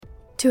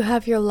To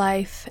have your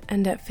life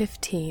end at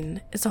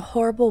 15 is a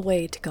horrible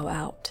way to go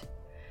out.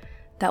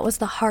 That was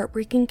the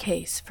heartbreaking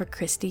case for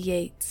Christy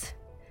Yates.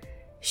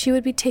 She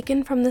would be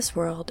taken from this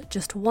world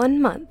just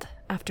 1 month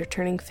after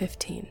turning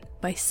 15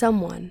 by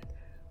someone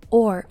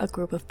or a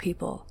group of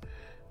people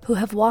who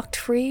have walked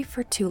free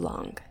for too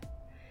long.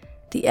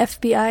 The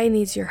FBI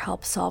needs your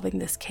help solving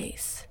this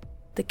case,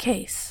 the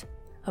case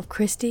of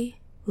Christy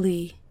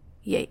Lee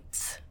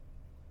Yates.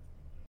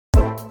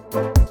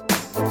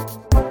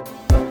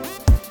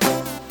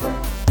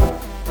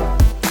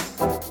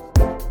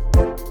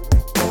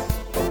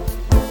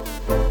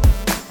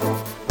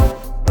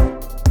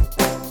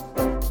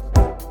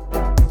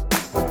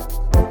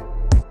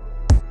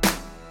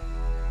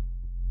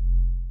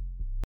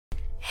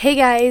 Hey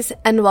guys,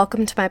 and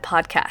welcome to my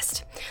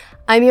podcast.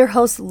 I'm your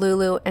host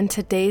Lulu, and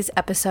today's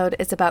episode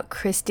is about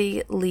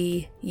Christy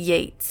Lee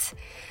Yates.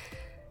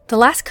 The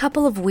last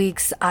couple of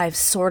weeks, I've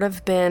sort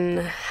of been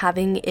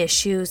having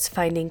issues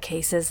finding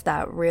cases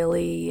that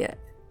really,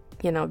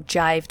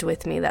 jived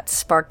with me, that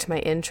sparked my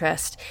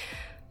interest.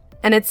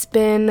 And it's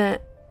been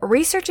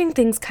researching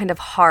things kind of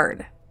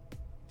hard.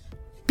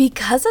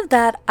 Because of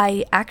that,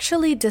 I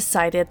actually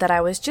decided that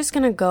I was just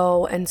going to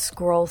go and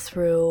scroll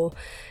through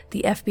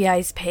the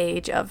FBI's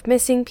page of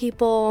missing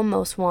people,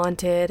 most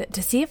wanted,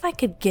 to see if I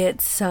could get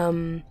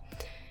some,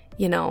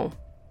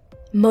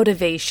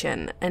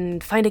 motivation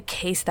and find a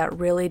case that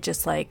really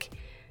just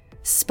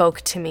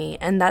spoke to me.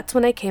 And that's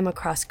when I came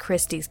across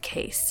Christy's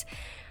case.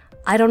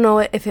 I don't know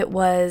if it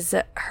was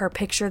her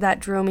picture that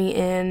drew me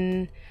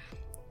in,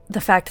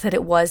 the fact that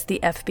it was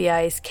the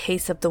FBI's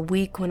case of the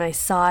week when I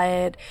saw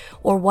it,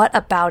 or what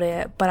about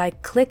it, but I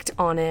clicked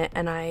on it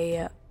and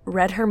I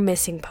read her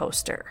missing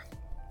poster.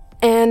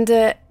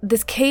 And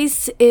this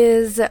case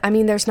is,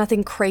 there's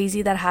nothing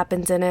crazy that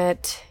happens in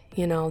it.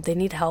 They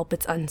need help,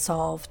 it's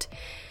unsolved.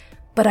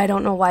 But I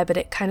don't know why, but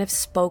it kind of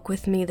spoke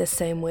with me the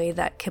same way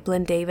that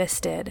Kiplin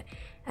Davis did.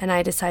 And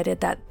I decided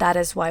that that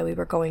is why we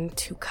were going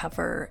to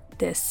cover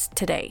this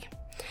today.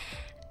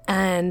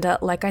 And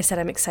like I said,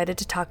 I'm excited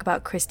to talk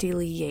about Christy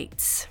Lee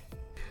Yates.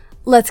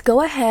 Let's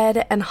go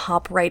ahead and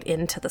hop right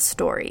into the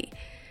story.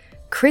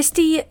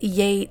 Christy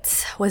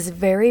Yates was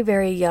very,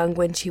 very young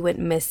when she went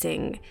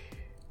missing.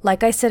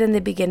 Like I said in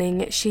the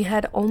beginning, she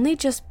had only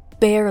just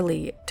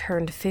barely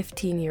turned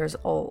 15 years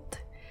old.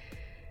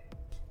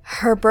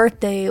 Her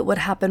birthday would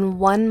happen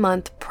 1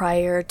 month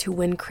prior to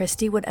when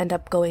Christy would end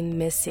up going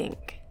missing.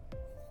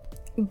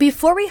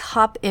 Before we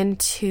hop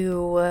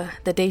into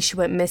the day she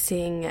went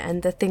missing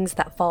and the things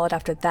that followed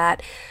after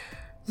that,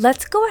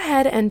 let's go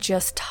ahead and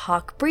just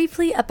talk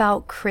briefly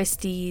about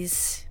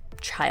Christy's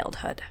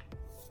childhood.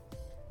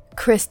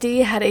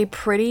 Christy had a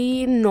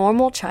pretty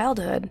normal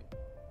childhood,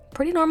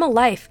 pretty normal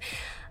life.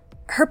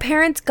 Her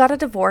parents got a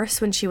divorce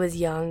when she was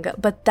young,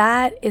 but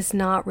that is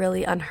not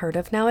really unheard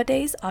of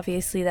nowadays.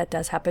 Obviously, that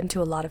does happen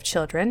to a lot of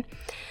children.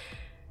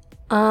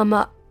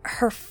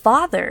 Her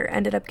father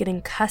ended up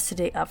getting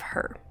custody of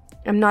her.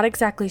 I'm not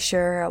exactly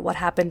sure what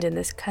happened in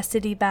this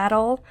custody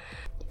battle,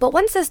 but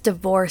once this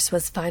divorce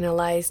was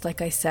finalized,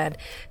 like I said,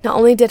 not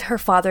only did her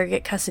father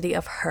get custody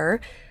of her,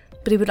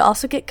 but he would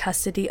also get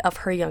custody of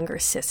her younger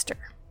sister.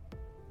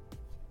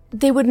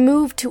 They would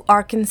move to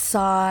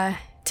Arkansas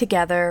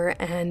together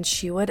and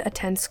she would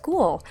attend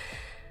school.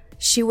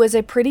 She was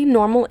a pretty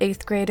normal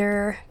 8th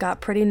grader,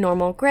 got pretty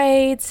normal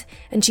grades,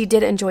 and she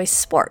did enjoy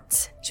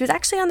sports. She was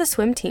actually on the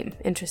swim team,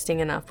 interesting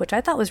enough, which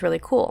I thought was really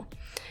cool.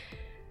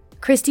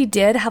 Christy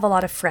did have a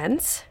lot of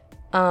friends.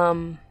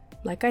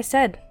 Like I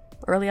said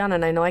early on,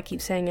 and I know I keep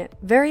saying it,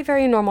 very,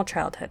 very normal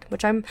childhood,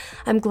 which I'm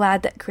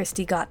glad that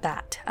Christy got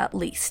that, at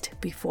least,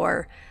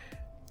 before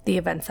the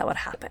events that would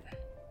happen.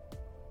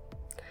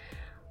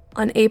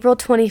 On April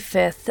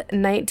 25th,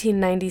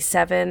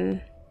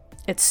 1997,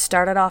 it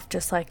started off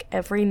just like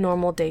every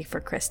normal day for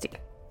Christy.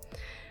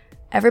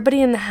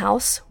 Everybody in the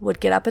house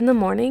would get up in the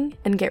morning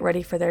and get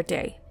ready for their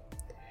day.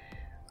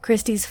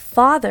 Christy's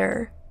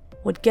father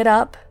would get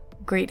up,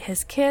 greet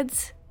his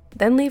kids,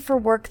 then leave for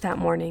work that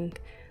morning,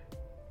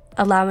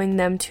 allowing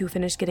them to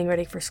finish getting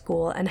ready for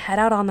school and head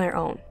out on their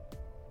own.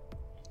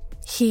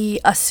 He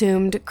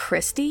assumed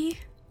Christy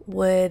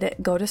would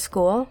go to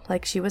school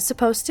like she was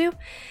supposed to,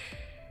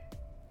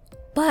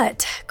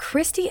 but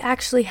Christy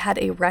actually had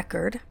a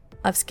record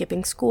of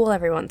skipping school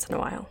every once in a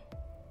while,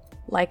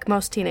 like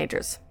most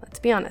teenagers, let's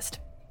be honest.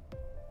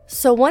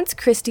 So once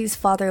Christy's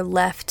father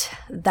left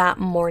that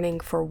morning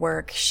for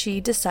work,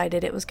 she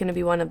decided it was going to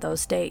be one of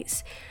those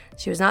days.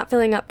 She was not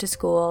feeling up to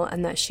school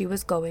and that she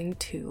was going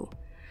to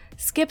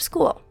skip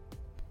school.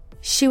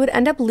 She would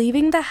end up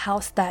leaving the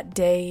house that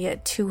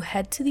day to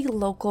head to the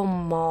local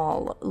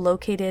mall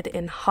located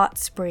in Hot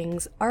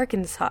Springs,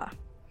 Arkansas.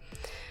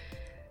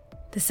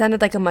 This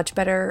sounded like a much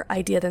better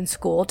idea than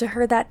school to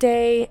her that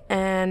day,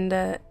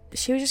 and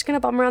she was just going to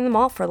bum around the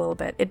mall for a little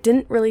bit. It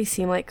didn't really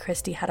seem like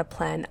Christy had a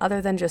plan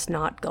other than just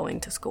not going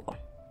to school.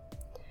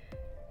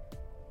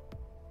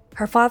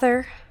 Her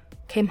father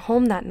came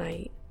home that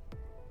night,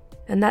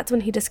 and that's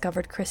when he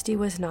discovered Christy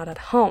was not at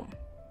home.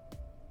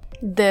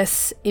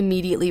 This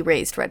immediately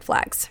raised red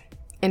flags.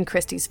 in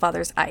Christy's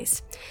father's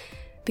eyes.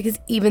 Because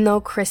even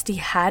though Christy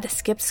had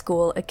skipped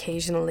school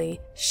occasionally,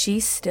 she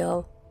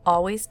still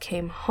always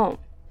came home.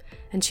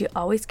 And she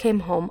always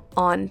came home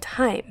on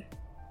time.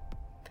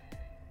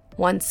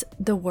 Once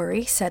the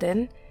worry set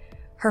in,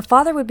 her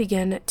father would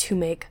begin to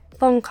make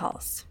phone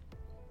calls.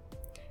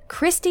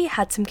 Christy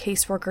had some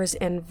caseworkers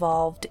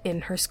involved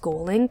in her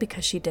schooling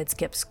because she did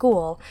skip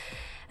school,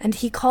 and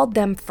he called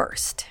them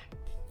first.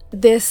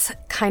 This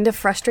kind of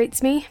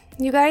frustrates me,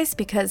 you guys,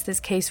 because this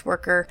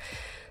caseworker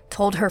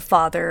told her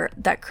father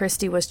that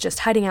Christy was just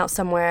hiding out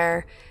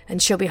somewhere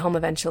and she'll be home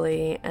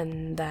eventually,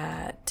 and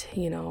that,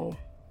 he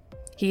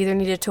either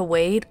needed to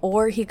wait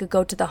or he could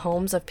go to the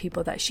homes of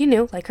people that she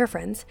knew, like her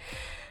friends,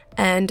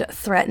 and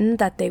threatened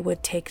that they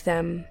would take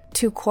them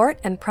to court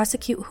and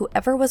prosecute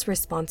whoever was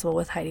responsible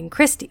with hiding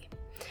Christy.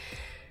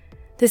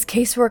 This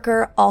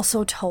caseworker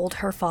also told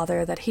her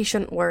father that he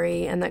shouldn't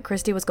worry and that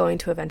Christy was going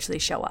to eventually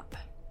show up.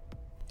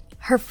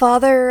 Her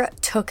father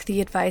took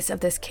the advice of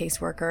this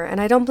caseworker, and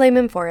I don't blame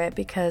him for it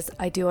because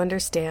I do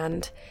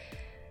understand,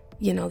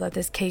 that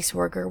this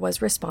caseworker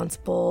was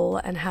responsible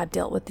and had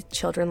dealt with the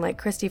children like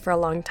Christy for a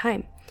long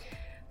time.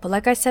 But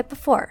like I said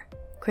before,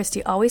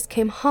 Christy always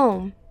came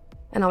home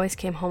and always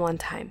came home on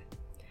time.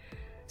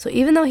 So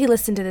even though he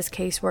listened to this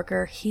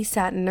caseworker, he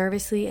sat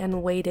nervously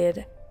and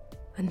waited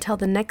until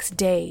the next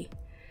day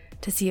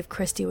to see if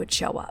Christy would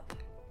show up.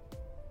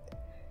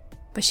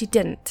 But she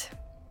didn't.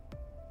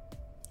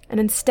 And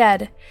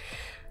instead,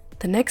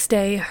 the next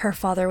day, her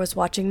father was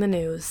watching the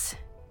news,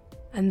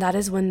 and that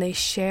is when they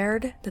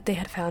shared that they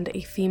had found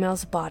a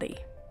female's body.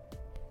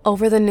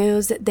 Over the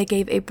news, they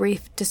gave a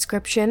brief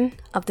description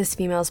of this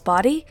female's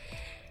body.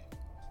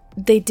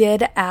 They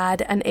did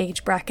add an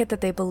age bracket that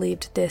they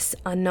believed this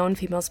unknown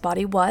female's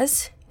body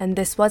was, and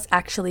this was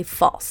actually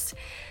false.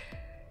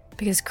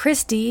 Because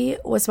Christy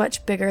was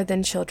much bigger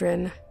than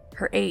children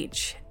her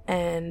age,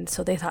 and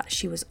so they thought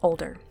she was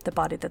older, the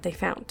body that they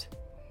found.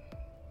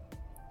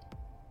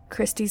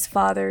 Christy's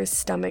father's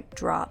stomach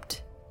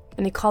dropped,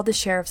 and he called the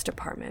sheriff's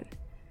department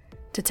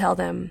to tell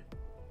them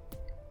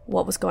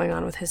what was going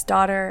on with his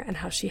daughter and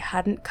how she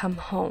hadn't come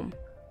home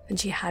and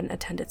she hadn't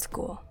attended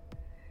school.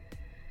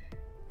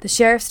 The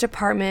sheriff's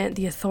department,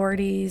 the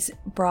authorities,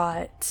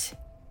 brought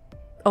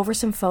over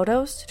some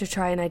photos to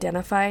try and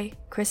identify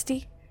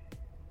Christy.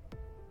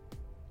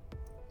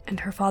 And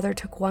her father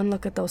took one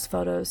look at those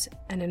photos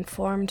and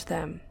informed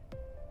them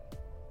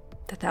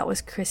that that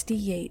was Christy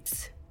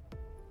Yates,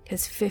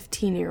 his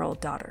 15-year-old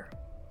daughter.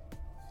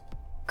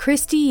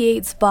 Christy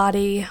Yates'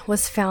 body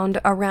was found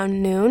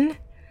around noon,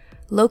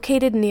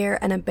 located near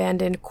an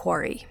abandoned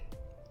quarry.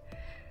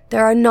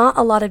 There are not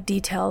a lot of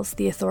details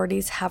the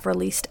authorities have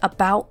released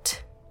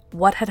about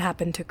what had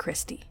happened to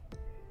Christy,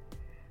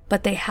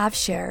 but they have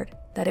shared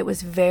that it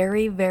was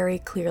very, very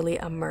clearly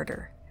a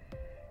murder.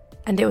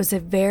 And it was a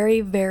very,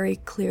 very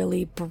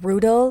clearly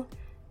brutal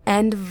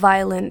and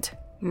violent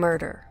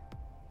murder.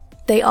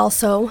 They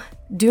also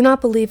do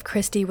not believe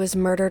Christy was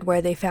murdered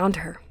where they found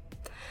her.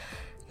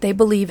 They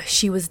believe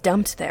she was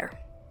dumped there.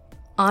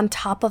 On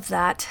top of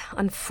that,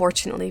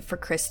 unfortunately for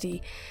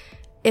Christy,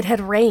 it had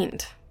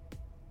rained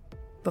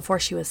before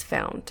she was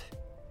found,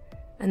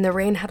 and the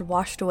rain had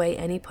washed away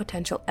any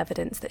potential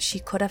evidence that she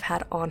could have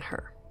had on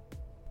her.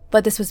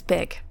 But this was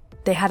big.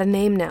 They had a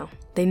name now.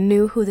 They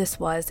knew who this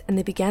was, and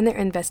they began their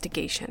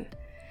investigation.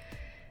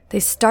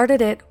 They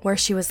started it where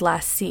she was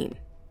last seen,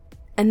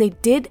 and they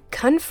did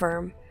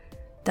confirm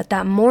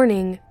that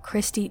morning,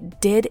 Christy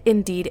did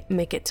indeed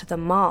make it to the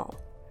mall.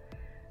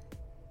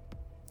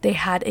 They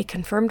had a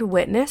confirmed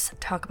witness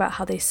talk about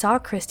how they saw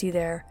Christy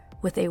there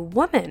with a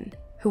woman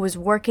who was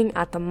working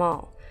at the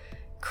mall.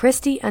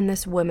 Christy and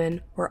this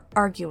woman were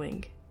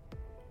arguing,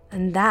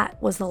 and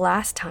that was the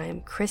last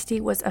time Christy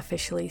was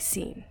officially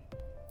seen.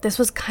 This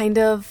was kind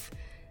of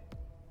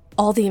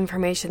all the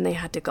information they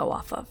had to go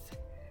off of.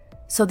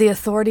 So the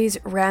authorities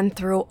ran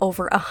through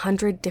over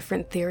 100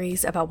 different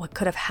theories about what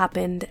could have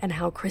happened and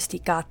how Christy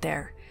got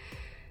there.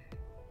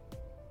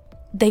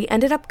 They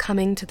ended up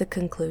coming to the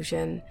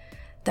conclusion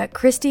that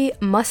Christy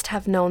must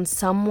have known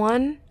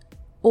someone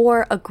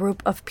or a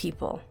group of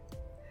people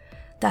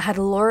that had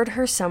lured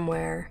her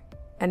somewhere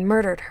and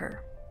murdered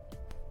her.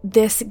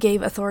 This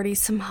gave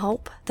authorities some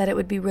hope that it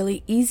would be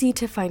really easy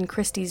to find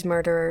Christy's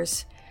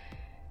murderers.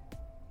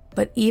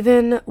 But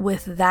even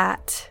with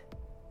that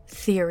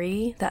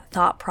theory, that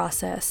thought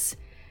process,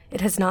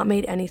 it has not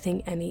made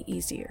anything any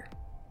easier.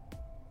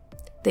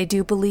 They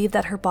do believe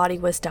that her body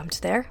was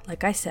dumped there,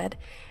 like I said,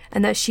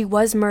 and that she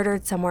was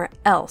murdered somewhere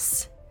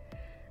else.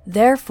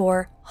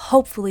 Therefore,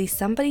 hopefully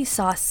somebody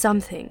saw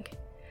something,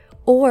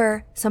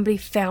 or somebody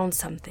found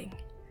something.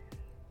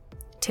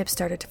 Tips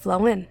started to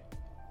flow in.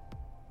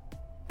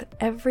 But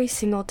every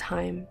single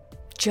time,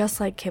 just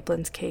like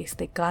Kiplin's case,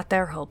 they got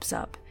their hopes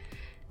up.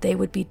 They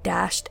would be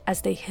dashed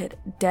as they hit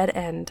dead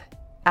end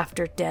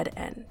after dead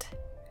end.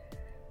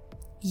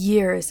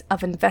 Years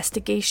of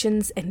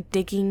investigations and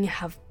digging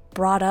have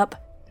brought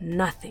up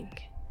nothing.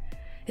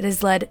 It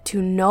has led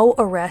to no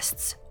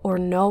arrests or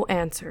no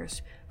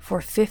answers for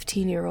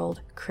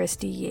 15-year-old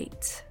Christy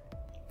Yates.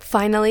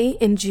 Finally,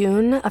 in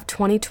June of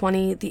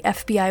 2020, the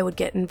FBI would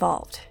get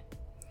involved.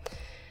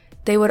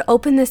 They would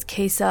open this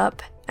case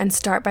up and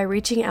start by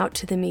reaching out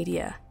to the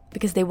media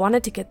because they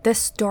wanted to get this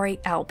story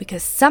out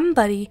because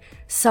somebody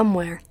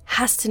somewhere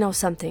has to know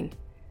something,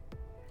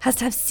 has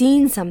to have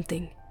seen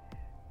something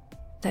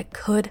that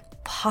could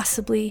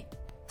possibly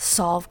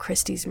solve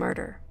Christy's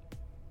murder.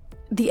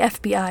 The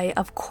FBI,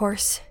 of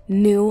course,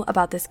 knew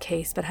about this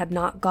case but had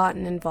not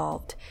gotten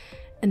involved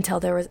until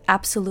there was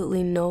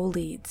absolutely no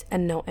leads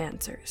and no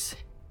answers.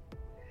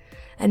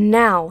 And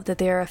now that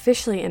they are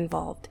officially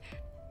involved,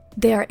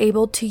 they are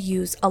able to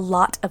use a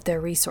lot of their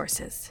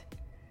resources.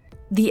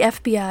 The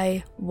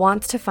FBI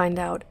wants to find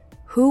out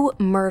who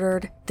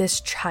murdered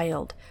this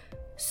child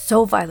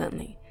so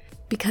violently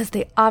because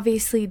they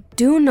obviously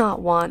do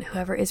not want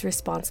whoever is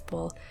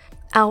responsible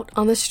out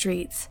on the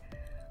streets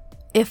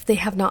if they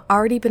have not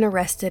already been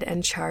arrested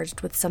and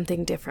charged with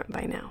something different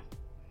by now.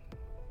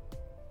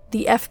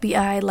 The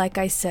FBI, like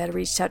I said,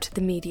 reached out to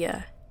the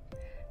media,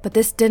 but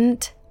this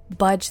didn't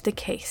budge the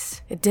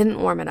case. It didn't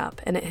warm it up,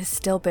 and it has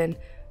still been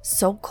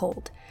so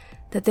cold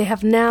that they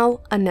have now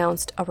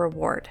announced a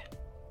reward.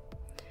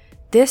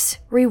 This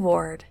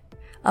reward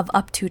of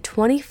up to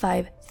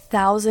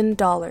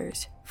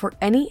 $25,000 for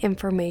any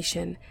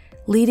information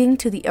leading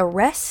to the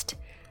arrest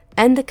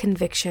and the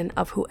conviction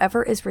of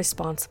whoever is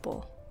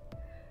responsible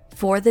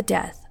for the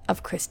death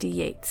of Christy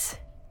Yates.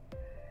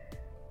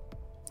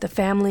 The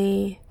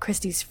family,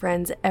 Christy's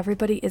friends,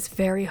 everybody is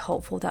very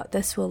hopeful that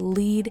this will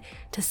lead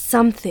to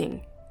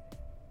something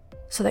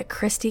so that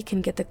Christy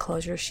can get the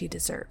closure she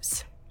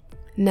deserves.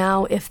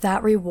 Now, if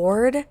that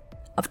reward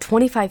of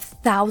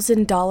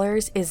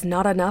 $25,000 is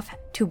not enough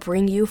to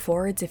bring you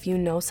forwards if you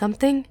know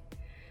something,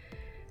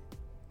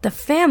 the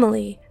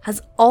family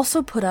has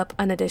also put up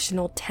an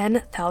additional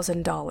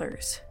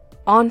 $10,000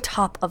 on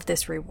top of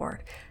this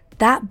reward.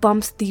 That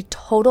bumps the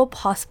total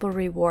possible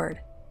reward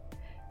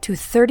to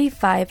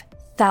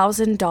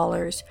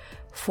 $35,000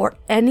 for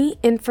any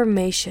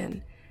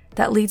information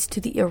that leads to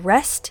the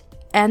arrest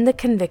and the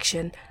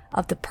conviction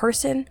of the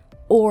person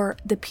or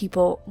the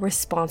people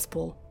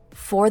responsible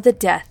for the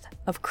death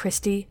of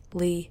Christy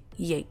Lee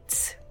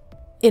Yates.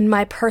 In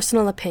my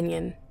personal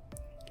opinion,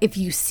 if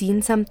you've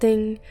seen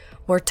something,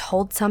 or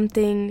told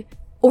something,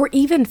 or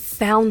even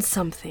found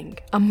something,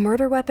 a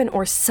murder weapon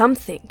or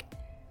something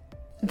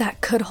that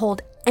could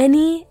hold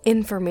any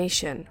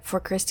information for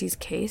Christy's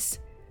case,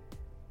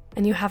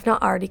 and you have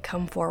not already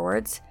come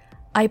forwards,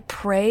 I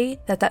pray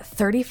that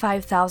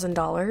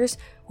 $35,000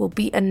 will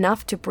be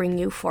enough to bring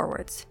you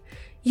forwards.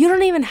 You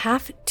don't even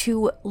have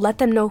to let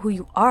them know who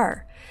you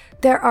are.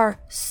 There are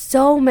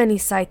so many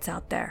sites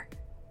out there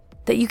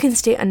that you can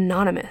stay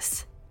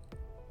anonymous.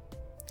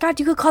 God,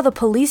 you could call the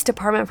police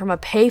department from a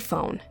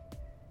payphone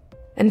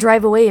and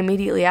drive away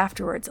immediately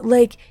afterwards.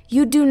 Like,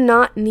 you do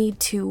not need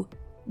to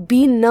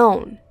be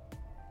known.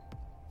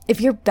 If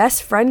your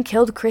best friend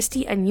killed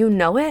Christy and you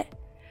know it,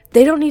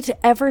 they don't need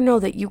to ever know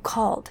that you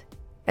called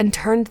and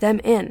turned them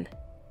in.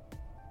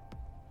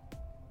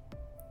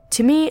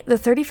 To me, the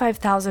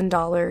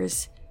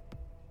 $35,000,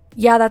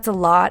 yeah, that's a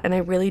lot, and I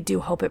really do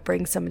hope it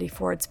brings somebody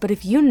forwards. But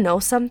if you know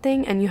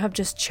something and you have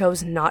just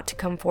chose not to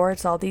come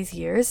forwards all these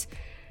years,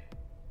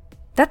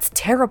 that's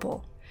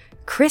terrible.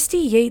 Christy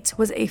Yates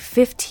was a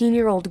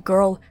 15-year-old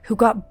girl who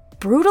got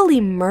brutally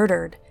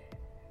murdered,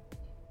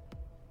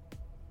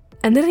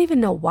 and they didn't even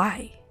know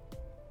why.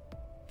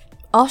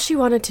 All she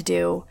wanted to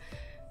do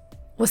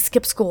was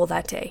skip school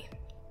that day.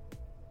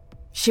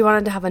 She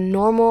wanted to have a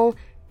normal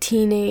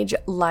teenage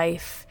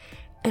life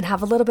and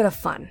have a little bit of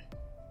fun.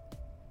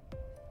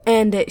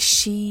 And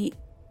she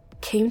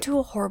came to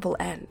a horrible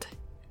end.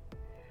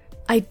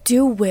 I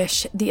do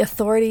wish the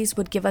authorities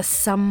would give us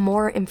some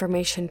more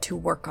information to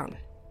work on.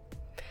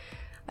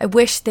 I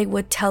wish they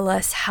would tell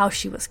us how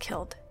she was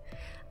killed,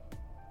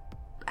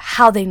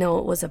 how they know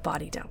it was a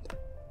body dump.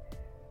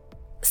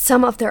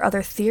 Some of their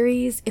other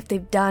theories, if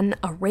they've done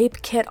a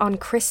rape kit on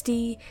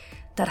Christy,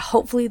 that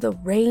hopefully the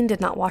rain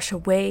did not wash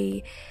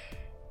away.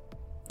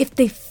 If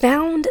they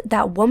found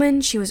that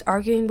woman she was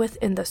arguing with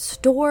in the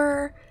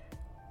store,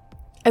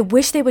 I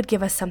wish they would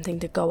give us something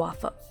to go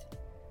off of.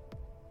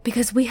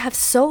 Because we have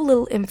so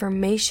little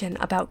information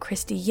about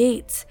Christy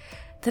Yates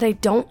that I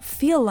don't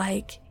feel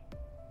like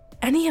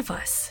any of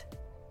us,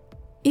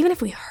 even if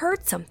we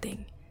heard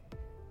something,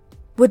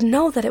 would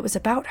know that it was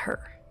about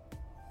her.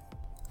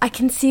 I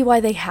can see why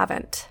they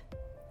haven't,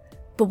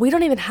 but we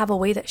don't even have a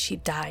way that she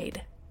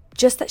died,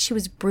 just that she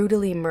was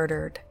brutally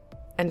murdered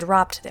and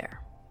dropped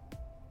there.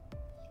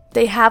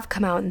 They have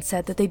come out and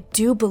said that they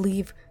do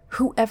believe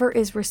whoever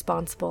is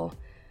responsible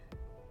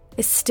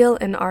is still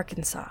in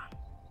Arkansas.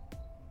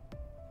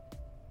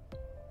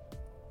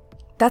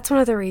 That's one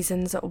of the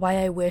reasons why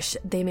I wish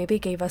they maybe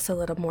gave us a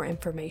little more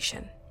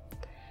information.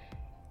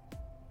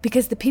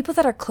 Because the people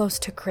that are close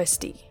to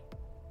Christy,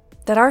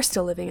 that are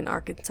still living in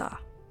Arkansas,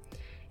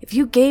 if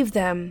you gave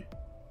them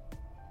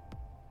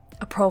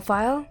a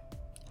profile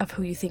of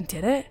who you think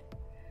did it,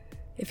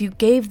 if you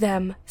gave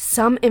them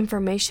some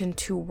information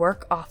to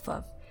work off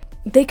of,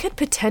 they could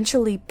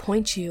potentially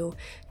point you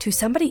to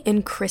somebody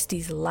in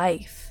Christy's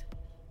life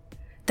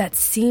that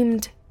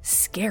seemed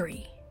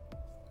scary.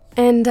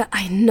 And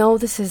I know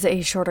this is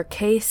a shorter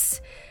case,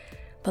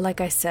 but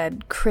like I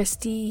said,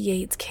 Christy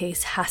Yates'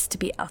 case has to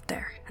be out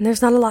there, and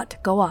there's not a lot to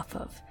go off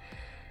of.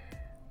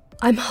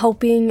 I'm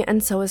hoping,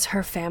 and so is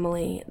her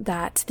family,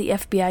 that the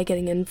FBI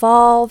getting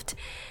involved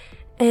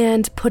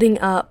and putting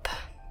up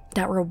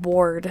that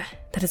reward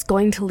that is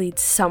going to lead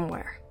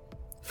somewhere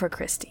for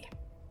Christy.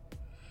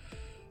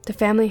 The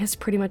family has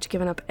pretty much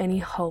given up any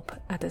hope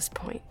at this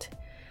point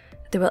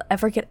that they will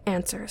ever get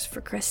answers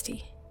for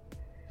Christy.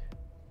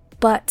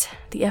 But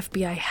the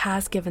FBI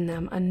has given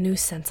them a new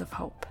sense of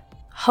hope.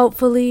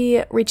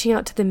 Hopefully, reaching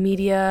out to the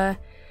media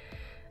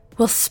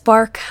will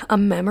spark a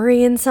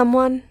memory in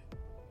someone,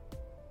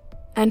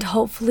 and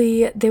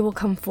hopefully they will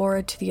come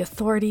forward to the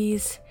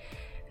authorities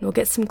and we'll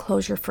get some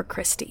closure for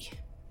Christy.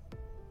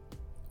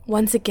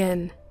 Once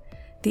again,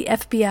 the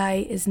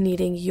FBI is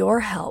needing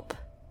your help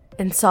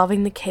in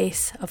solving the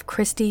case of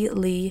Christy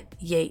Lee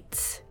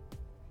Yates.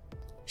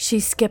 She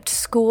skipped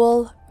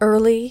school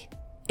early,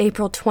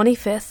 April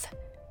 25th,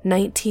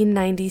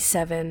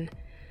 1997,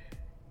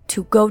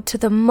 to go to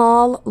the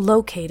mall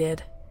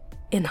located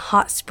in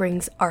Hot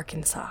Springs,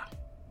 Arkansas.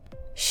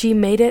 She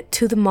made it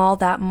to the mall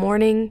that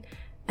morning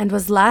and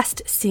was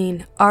last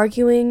seen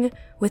arguing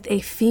with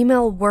a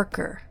female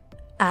worker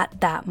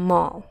at that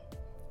mall.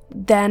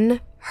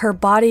 Then her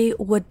body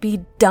would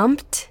be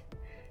dumped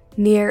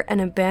near an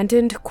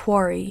abandoned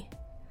quarry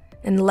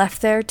and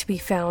left there to be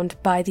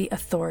found by the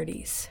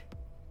authorities.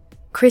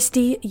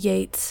 Christy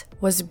Yates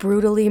was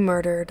brutally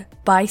murdered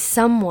by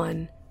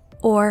someone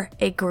or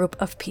a group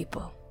of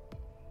people.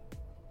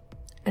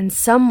 And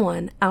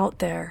someone out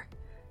there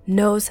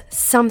knows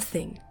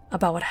something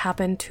about what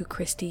happened to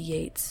Christy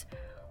Yates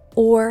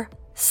or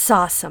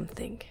saw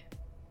something.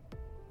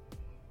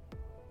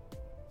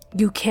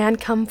 You can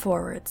come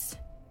forwards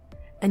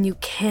and you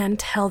can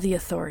tell the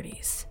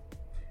authorities.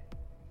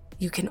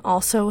 You can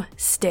also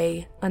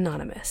stay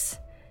anonymous.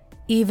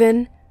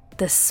 Even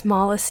the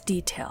smallest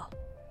detail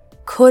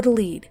could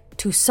lead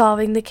to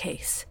solving the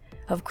case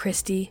of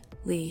Christy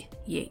Lee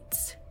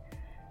Yates.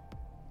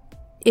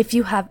 If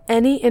you have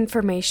any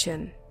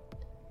information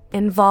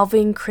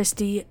involving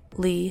Christy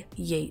Lee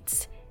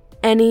Yates,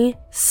 any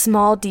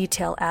small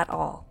detail at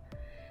all,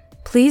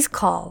 please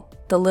call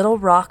the Little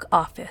Rock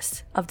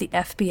office of the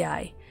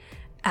FBI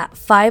at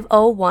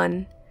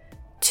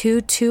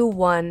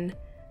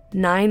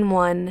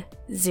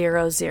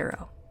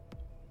 501-221-9100.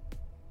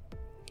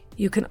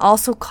 You can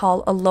also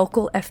call a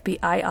local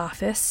FBI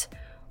office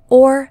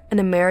or an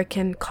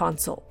American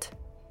consulate.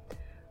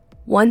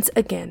 Once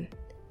again,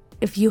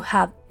 if you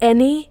have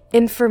any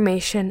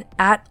information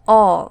at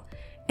all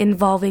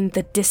involving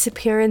the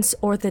disappearance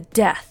or the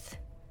death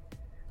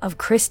of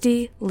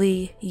Christy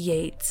Lee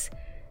Yates,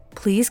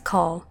 please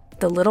call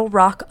the Little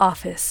Rock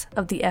office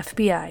of the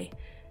FBI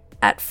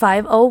at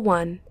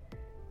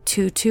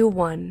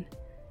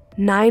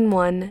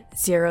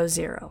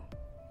 501-221-9100.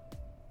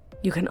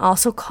 You can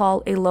also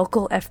call a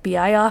local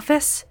FBI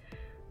office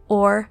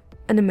or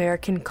an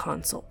American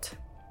consulate.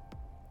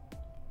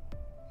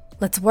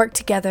 Let's work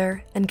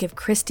together and give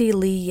Christy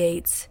Lee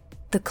Yates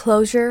the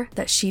closure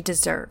that she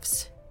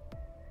deserves.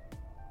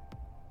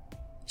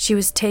 She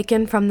was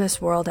taken from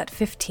this world at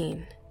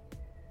 15,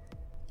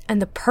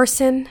 and the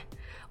person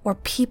or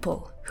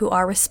people who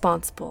are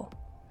responsible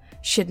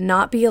should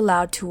not be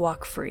allowed to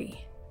walk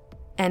free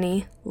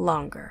any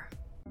longer.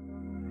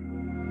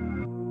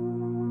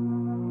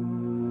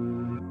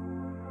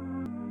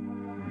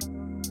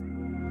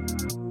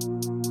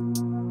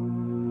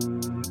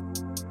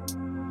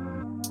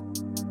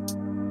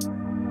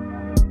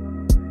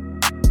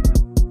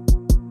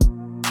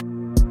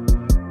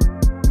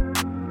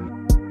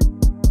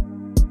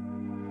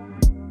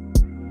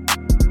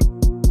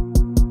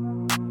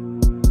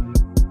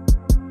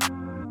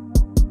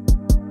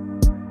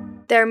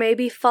 There may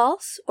be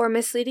false or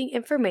misleading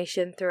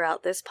information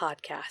throughout this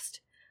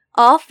podcast.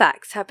 All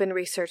facts have been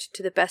researched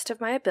to the best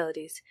of my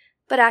abilities,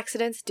 but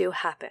accidents do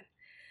happen.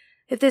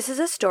 If this is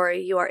a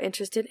story you are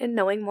interested in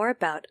knowing more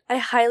about, I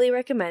highly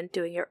recommend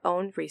doing your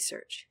own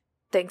research.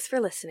 Thanks for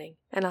listening,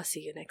 and I'll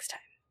see you next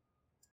time.